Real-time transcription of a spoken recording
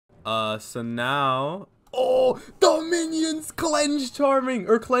So now, oh, the minions cleanse charming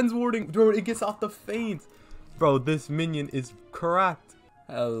or cleanse warding, bro. It gets off the feint, bro. This minion is cracked.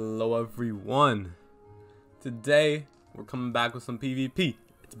 Hello everyone. Today we're coming back with some PvP.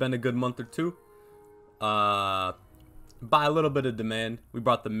 It's been a good month or two. By a little bit of demand, we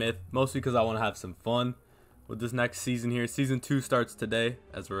brought the myth, mostly because I want to have some fun with this next season here. Season 2 starts today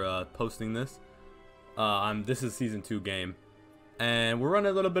as we're posting this. This is season 2 game. And we're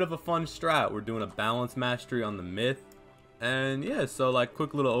running a little bit of a fun strat. We're doing a balance mastery on the myth. And yeah, so like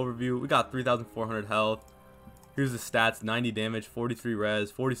quick little overview. We got 3,400 health. Here's the stats: 90 damage, 43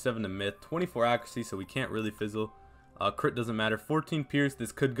 res, 47 to myth, 24 accuracy, so we can't really fizzle. Crit doesn't matter. 14 pierce.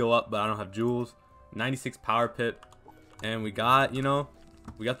 This could go up, but I don't have jewels. 96 power pip. And we got,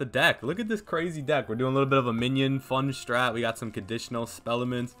 we got the deck. Look at this crazy deck. We're doing a little bit of a minion fun strat. We got some conditional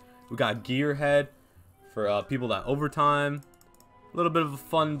spellements. We got gearhead for people that overtime. A little bit of a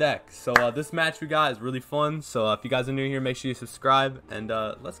fun deck. So this match we got is really fun. So if you guys are new here, make sure you subscribe. And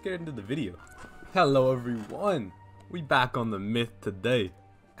let's get into the video. Hello everyone. We back on the myth today.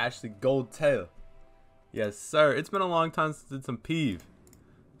 Ashley Goldtail. Yes sir. It's been a long time since I did some PvP.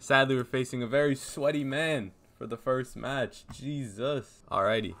 Sadly, we're facing a very sweaty man for the first match. Jesus.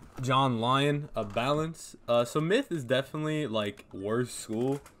 Alrighty. John Lyon, a balance. So myth is definitely like worse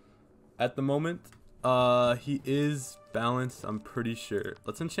school at the moment. He is balanced, I'm pretty sure.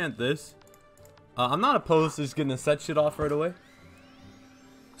 Let's enchant this. I'm not opposed to just getting a set shit off right away.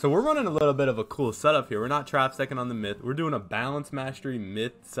 So we're running a little bit of a cool setup here. We're not trap second on the myth. We're doing a balance mastery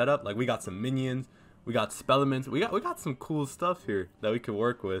myth setup. Like we got some minions, we got spellements, we got some cool stuff here that we could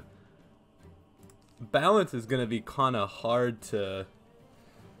work with. Balance is gonna be kind of hard to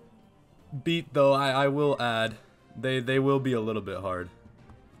beat, though. I will add, they will be a little bit hard.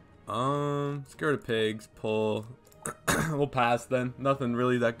 Scared of pigs, pull. We'll pass then. Nothing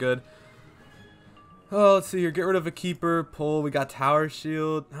really that good. Oh, let's see here. Get rid of a keeper, pull. We got tower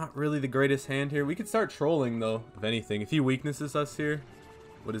shield. Not really the greatest hand here. We could start trolling though, if anything. If he weaknesses us here.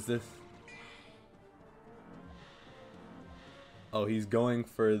 What is this? Oh, he's going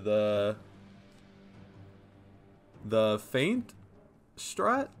for the feint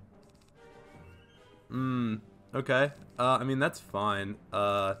strat. Okay. I mean that's fine.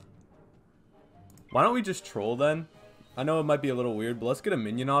 Why don't we just troll then? I know it might be a little weird, but let's get a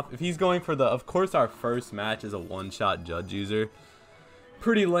minion off. If he's going for the, of course our first match is a one-shot judge user.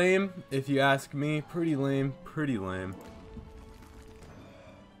 Pretty lame, if you ask me. Pretty lame, pretty lame.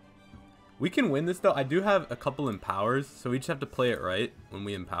 We can win this though. I do have a couple empowers, so we just have to play it right when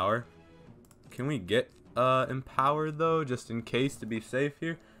we empower. Can we get empowered though, just in case to be safe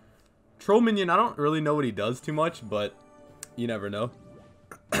here? Troll minion, I don't really know what he does too much, but you never know.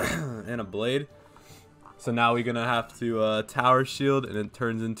 And a blade. So now we're gonna have to tower shield, and it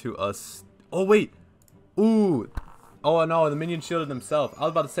turns into us. Oh wait, ooh, oh no, the minion shielded himself. I was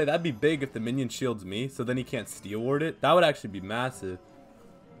about to say that'd be big if the minion shields me, so then he can't steal ward it. That would actually be massive.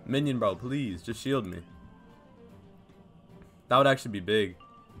 Minion bro, please just shield me. That would actually be big.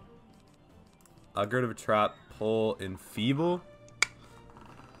 Get rid of a trap, pull, enfeeble.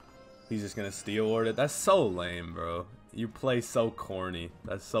 He's just gonna steal ward it. That's so lame, bro. You play so corny.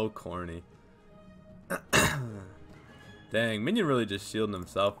 That's so corny. Dang, minion really just shielding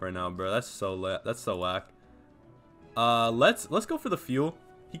himself right now, bro. That's so whack. Let's go for the fuel.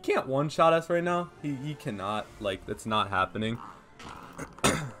 He can't one-shot us right now. He cannot. Like, that's not happening.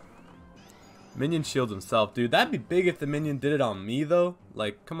 Minion shields himself, dude. That'd be big if the minion did it on me though.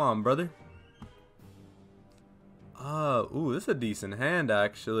 Like, come on, brother. Ooh, this is a decent hand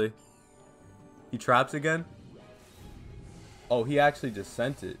actually. He traps again. Oh, he actually just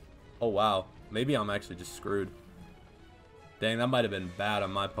sent it. Oh wow. Maybe I'm actually just screwed. Dang, that might have been bad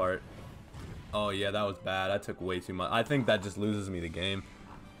on my part. Oh yeah, that was bad. I took way too much. I think that just loses me the game.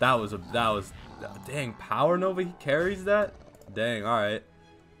 That was dang, power nova, he carries that? Dang, alright.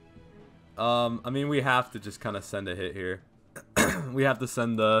 I mean we have to just kind of send a hit here. We have to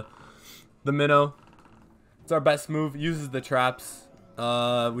send the minnow. It's our best move. Uses the traps.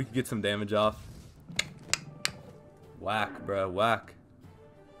 We can get some damage off. Whack, bro, whack.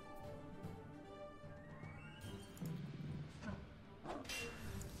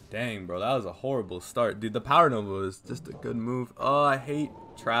 Dang, bro, that was a horrible start. Dude, the power nova was just a good move. Oh, I hate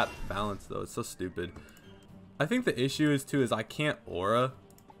trap balance, though. It's so stupid. I think the issue is I can't aura.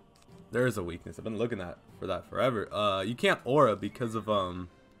 There is a weakness. I've been looking for that forever. You can't aura because of,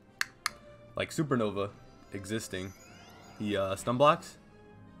 like, supernova existing. He, stun blocks?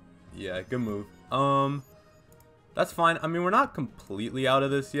 Yeah, good move. That's fine. I mean, we're not completely out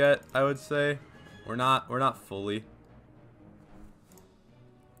of this yet, I would say. We're not fully.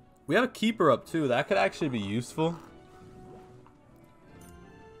 We have a keeper up too. That could actually be useful.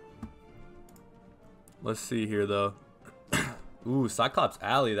 Let's see here though. Ooh, Cyclops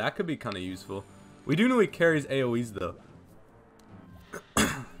Alley. That could be kind of useful. We do know he carries AoEs though.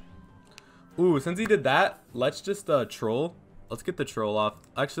 Ooh, since he did that, let's just troll. Let's get the troll off.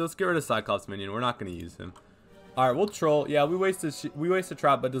 Actually, let's get rid of Cyclops minion. We're not gonna use him. All right, we'll troll. Yeah, we waste a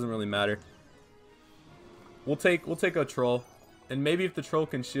trap, but it doesn't really matter. We'll take a troll, and maybe if the troll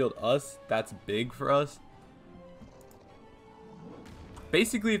can shield us, that's big for us.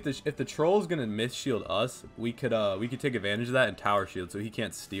 Basically, if the troll is gonna miss shield us, we could take advantage of that and tower shield, so he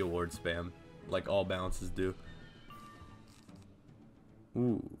can't steal ward spam like all balances do.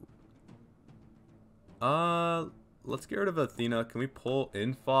 Ooh. Let's get rid of Athena. Can we pull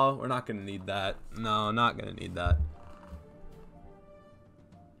Infall? We're not gonna need that. No, not gonna need that.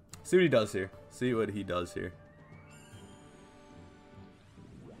 See what he does here. See what he does here.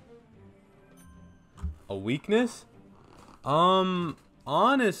 A weakness?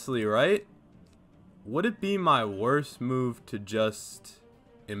 Honestly, right? Would it be my worst move to just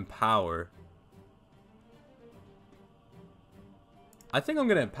empower? I think I'm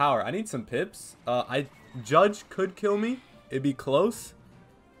gonna empower. I need some pips. Judge could kill me. It'd be close.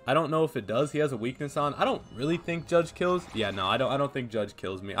 I don't know if it does. He has a weakness on. I don't really think Judge kills. Yeah, no, I don't think Judge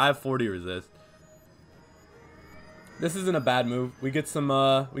kills me. I have 40 resist. This isn't a bad move. We get some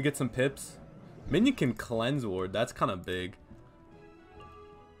pips. Minion can cleanse ward. That's kind of big.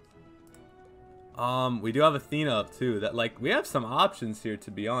 We do have Athena up too. That, like, we have some options here,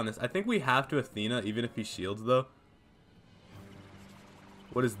 to be honest. I think we have to Athena even if he shields though.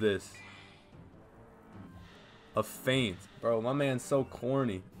 What is this? A feint. Bro, my man's so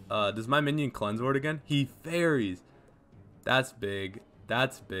corny. Does my minion cleanse ward again? He fairies. That's big.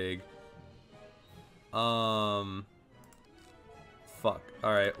 That's big. Fuck.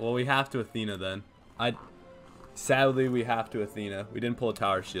 Alright, well, we have to Athena then. Sadly, we have to Athena. We didn't pull a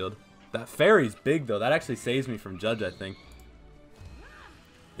tower shield. That fairy's big though. That actually saves me from Judge, I think.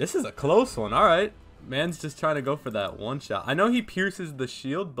 This is a close one. Alright. Man's just trying to go for that one shot. I know he pierces the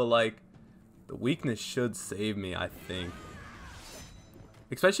shield, but like, the weakness should save me, I think.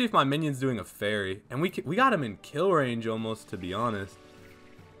 Especially if my minion's doing a fairy. And we got him in kill range almost, to be honest.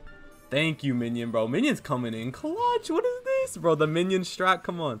 Thank you, minion, bro. Minion's coming in clutch. What is this, bro? The minion strat,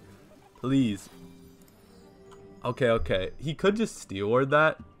 come on. Please. Okay, okay. He could just steal ward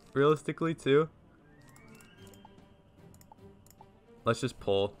that, realistically, too. Let's just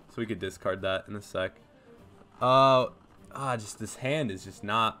pull, so we could discard that in a sec. Just this hand is just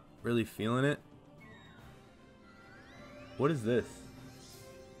not really feeling it. What is this?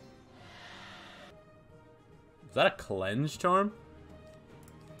 Is that a cleanse charm?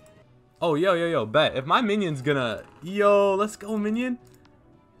 Oh, yo, bet. If my minion's gonna... Yo, let's go, minion.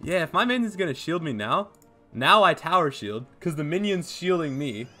 Yeah, if my minion's gonna shield me now I tower shield, because the minion's shielding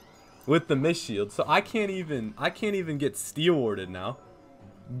me with the miss shield. So I can't even get steel warded now.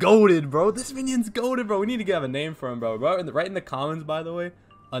 Goated, bro. This minion's goated, bro. We need to have a name for him, bro. Right in the comments, by the way,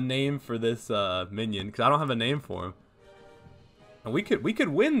 a name for this minion, because I don't have a name for him. And we could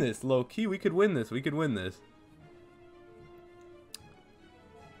win this, low key. We could win this. We could win this.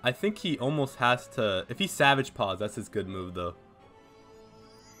 I think he almost has to. If he Savage Paws, that's his good move, though.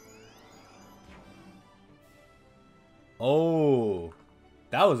 Oh,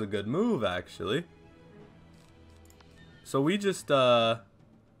 that was a good move, actually. So we just the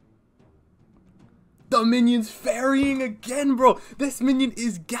minion's ferrying again, bro. This minion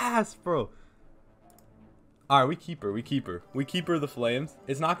is gas, bro. All right, we keep her. We keep her. We keep her the flames.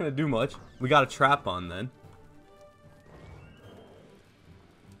 It's not gonna do much. We got a trap on then.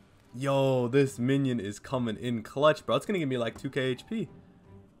 Yo, this minion is coming in clutch, bro. It's gonna give me like 2k HP.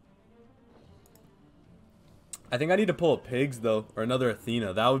 I think I need to pull a Pigs, though, or another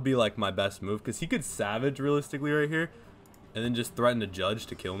Athena. That would be, like, my best move, because he could Savage, realistically, right here, and then just threaten to Judge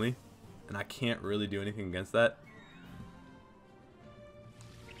to kill me, and I can't really do anything against that.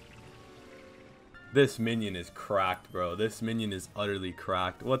 This minion is cracked, bro. This minion is utterly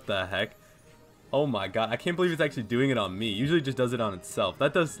cracked. What the heck? Oh, my God. I can't believe it's actually doing it on me. Usually it just does it on itself.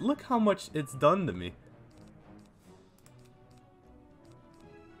 That does... Look how much it's done to me.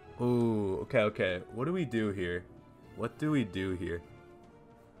 Ooh, okay. What do we do here? What do we do here?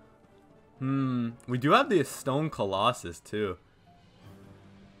 We do have the Stone Colossus, too.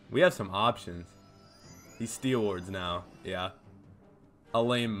 We have some options. He Steel Wards now. Yeah. A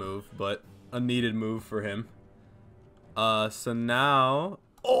lame move, but a needed move for him. So now...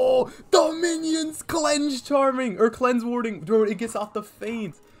 Oh! The minion's Cleanse Charming! Or Cleanse Warding. Bro, it gets off the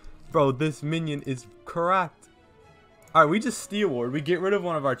feint. Bro, this minion is cracked. Alright, we just Steel Ward. We get rid of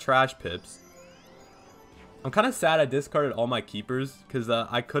one of our trash pips. I'm kind of sad I discarded all my keepers, because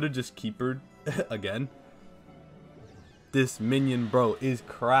I could have just keepered again. This minion, bro, is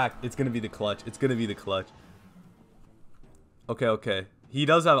cracked. It's going to be the clutch. It's going to be the clutch. Okay, okay. He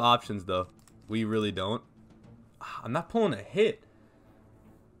does have options, though. We really don't. I'm not pulling a hit.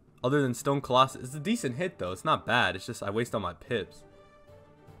 Other than Stone Colossus. It's a decent hit, though. It's not bad. It's just I waste all my pips.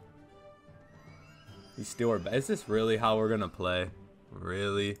 He's still... Is this really how we're going to play?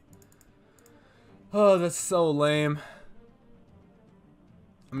 Really? Oh, that's so lame.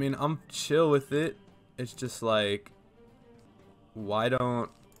 I mean, I'm chill with it. It's just like... Why don't...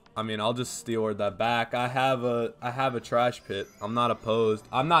 I mean, I'll just Steel Ward that back. I have a trash pit. I'm not opposed.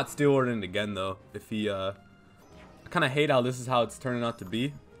 I'm not Steel Warding it again, though. If he... I kind of hate how this is how it's turning out to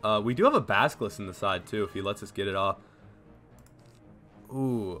be. We do have a Basilisk in the side, too, if he lets us get it off.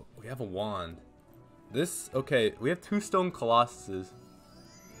 Ooh, we have a wand. This... Okay, we have 2 Stone Colossuses.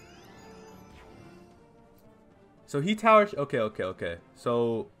 So he towers... Okay, okay, okay.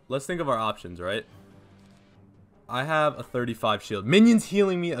 So, let's think of our options, right? I have a 35 shield. Minion's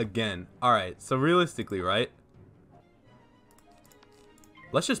healing me again. Alright, so realistically, right?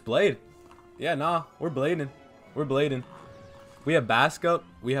 Let's just blade. Yeah, nah, we're blading. We're blading. We have Bask up.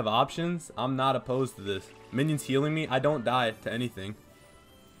 We have options. I'm not opposed to this. Minion's healing me. I don't die to anything.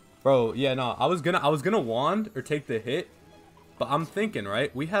 Bro, yeah, no. I was gonna wand or take the hit. But I'm thinking,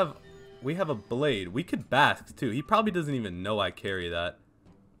 right? We have a blade. We could Bask too. He probably doesn't even know I carry that.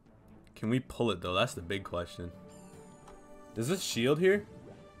 Can we pull it though? That's the big question. Does this shield here?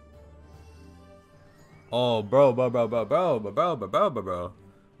 Oh, bro.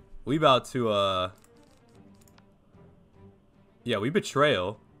 We about to, yeah, we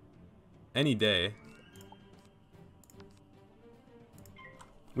Betrayal. Any day.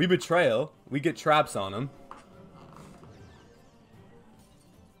 We Betrayal. We get traps on him.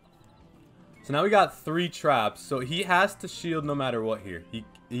 So now we got 3 traps. So he has to shield no matter what here.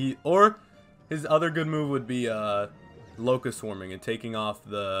 Or his other good move would be, Locust Swarming and taking off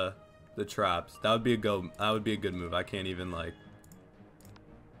the traps. That would be a good move. I can't even like.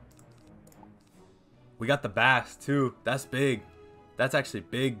 We got the Bass too. That's big. That's actually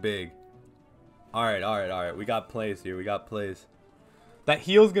big. Alright. We got plays here. We got plays. That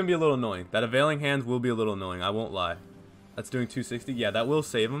heal's gonna be a little annoying. That Availing Hands will be a little annoying. I won't lie. That's doing 260. Yeah, that will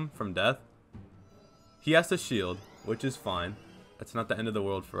save him from death. He has to shield, which is fine. That's not the end of the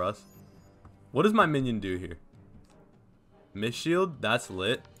world for us. What does my minion do here? Miss shield, that's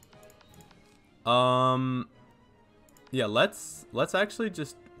lit. Yeah, let's actually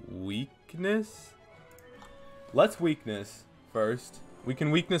just weakness. Let's weakness first. We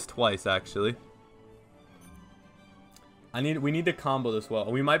can weakness twice actually. We need to combo this well.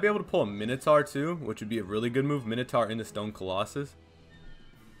 We might be able to pull a Minotaur too, which would be a really good move. Minotaur into Stone Colossus.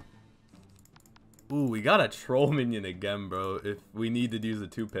 Ooh, we got a troll minion again, bro. If we need to use the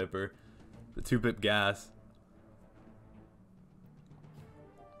 2-pipper. The 2-pip gas.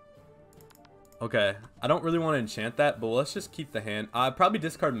 Okay, I don't really want to enchant that, but let's just keep the hand. I'd probably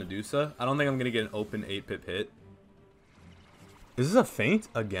discard Medusa. I don't think I'm going to get an open 8-pip hit. Is this a feint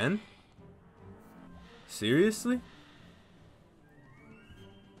again? Seriously?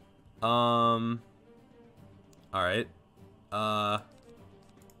 Alright.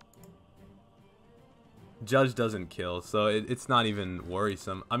 Judge doesn't kill, so it's not even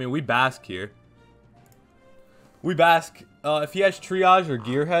worrisome. I mean, we Bask here. We Bask. If he has Triage or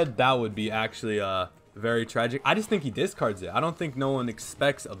Gearhead, that would be actually very tragic. I just think he discards it. I don't think no one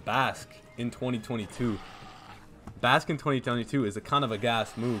expects a Bask in 2022. Bask in 2022 is a kind of a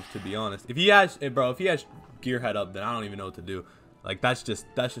gas move, to be honest. If he has, bro, if he has Gearhead up, then I don't even know what to do. Like that's just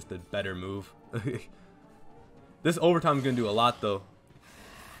a better move. This overtime is gonna do a lot though.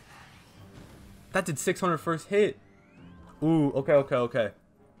 That did 600 first hit. Ooh, okay.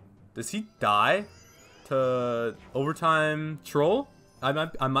 Does he die to overtime troll? I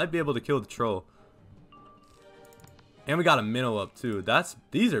might be able to kill the troll. And we got a minnow up too.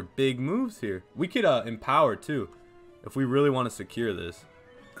 These are big moves here. We could empower too, if we really want to secure this.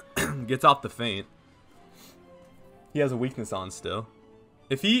 Gets off the feint. He has a weakness on still.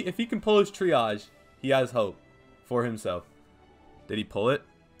 If he can pull his Triage, he has hope for himself. Did he pull it?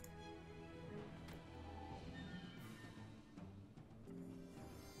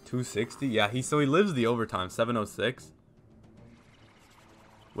 $260? Yeah, so he lives the overtime. 706.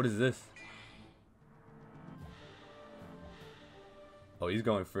 What is this? Oh, he's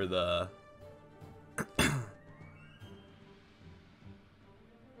going for the...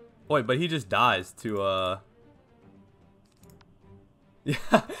 Wait, but he just dies to,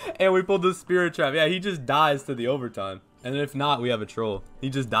 Yeah, And we pulled the spirit trap. Yeah, he just dies to the overtime. And if not, we have a troll. He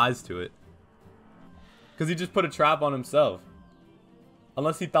just dies to it. Because he just put a trap on himself.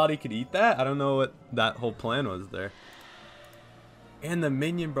 Unless he thought he could eat that. I don't know what that whole plan was there. And the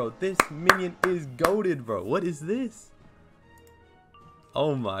minion, bro. This minion is goated, bro. What is this?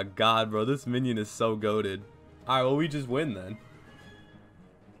 Oh my god, bro. This minion is so goated. Alright, well, we just win then.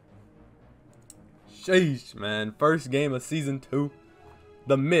 Sheesh, man. First game of Season 2.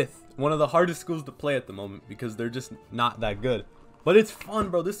 The Myth. One of the hardest schools to play at the moment because they're just not that good. But it's fun,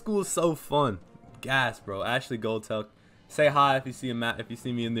 bro. This school is so fun. Gas, bro. Ashley Goldtail. Say hi if you see if you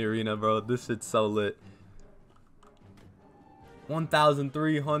see me in the arena, bro. This shit's so lit.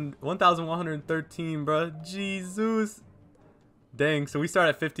 1,113, bro. Jesus. Dang, so we start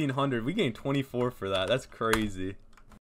at 1,500. We gained 24 for that. That's crazy.